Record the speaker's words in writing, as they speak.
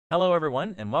Hello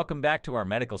everyone, and welcome back to our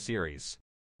medical series.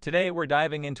 Today we're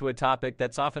diving into a topic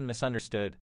that's often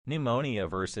misunderstood, pneumonia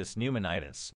versus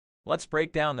pneumonitis. Let's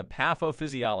break down the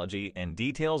pathophysiology and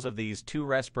details of these two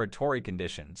respiratory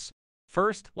conditions.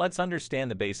 First, let's understand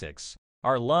the basics.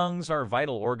 Our lungs are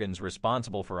vital organs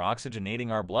responsible for oxygenating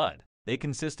our blood. They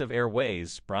consist of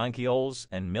airways, bronchioles,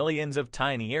 and millions of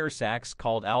tiny air sacs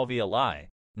called alveoli.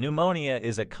 Pneumonia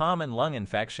is a common lung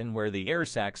infection where the air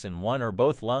sacs in one or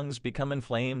both lungs become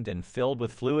inflamed and filled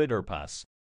with fluid or pus.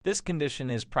 This condition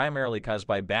is primarily caused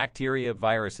by bacteria,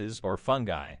 viruses, or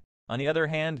fungi. On the other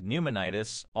hand,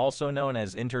 pneumonitis, also known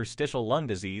as interstitial lung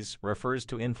disease, refers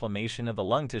to inflammation of the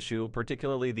lung tissue,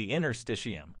 particularly the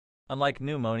interstitium. Unlike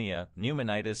pneumonia,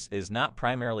 pneumonitis is not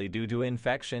primarily due to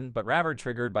infection but rather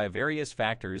triggered by various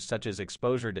factors such as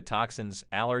exposure to toxins,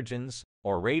 allergens,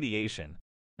 or radiation.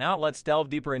 Now let's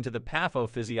delve deeper into the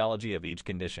pathophysiology of each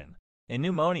condition. In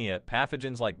pneumonia,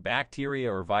 pathogens like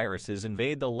bacteria or viruses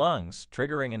invade the lungs,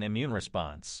 triggering an immune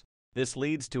response. This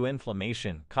leads to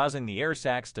inflammation, causing the air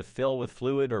sacs to fill with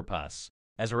fluid or pus.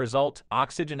 As a result,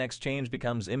 oxygen exchange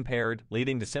becomes impaired,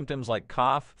 leading to symptoms like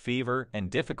cough, fever,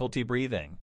 and difficulty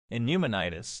breathing. In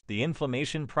pneumonitis, the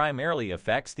inflammation primarily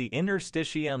affects the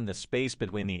interstitium, the space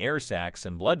between the air sacs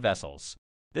and blood vessels.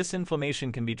 This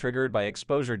inflammation can be triggered by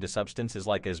exposure to substances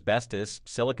like asbestos,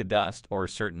 silica dust, or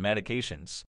certain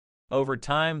medications. Over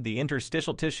time, the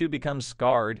interstitial tissue becomes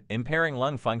scarred, impairing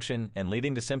lung function and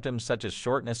leading to symptoms such as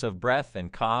shortness of breath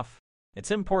and cough. It's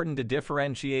important to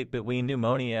differentiate between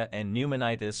pneumonia and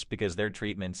pneumonitis because their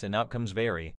treatments and outcomes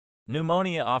vary.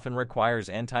 Pneumonia often requires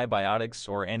antibiotics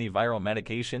or antiviral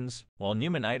medications, while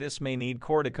pneumonitis may need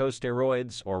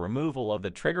corticosteroids or removal of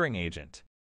the triggering agent.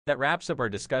 That wraps up our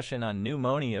discussion on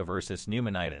pneumonia versus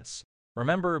pneumonitis.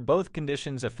 Remember, both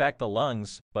conditions affect the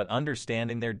lungs, but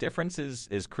understanding their differences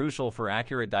is crucial for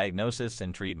accurate diagnosis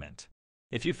and treatment.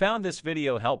 If you found this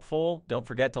video helpful, don't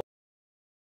forget to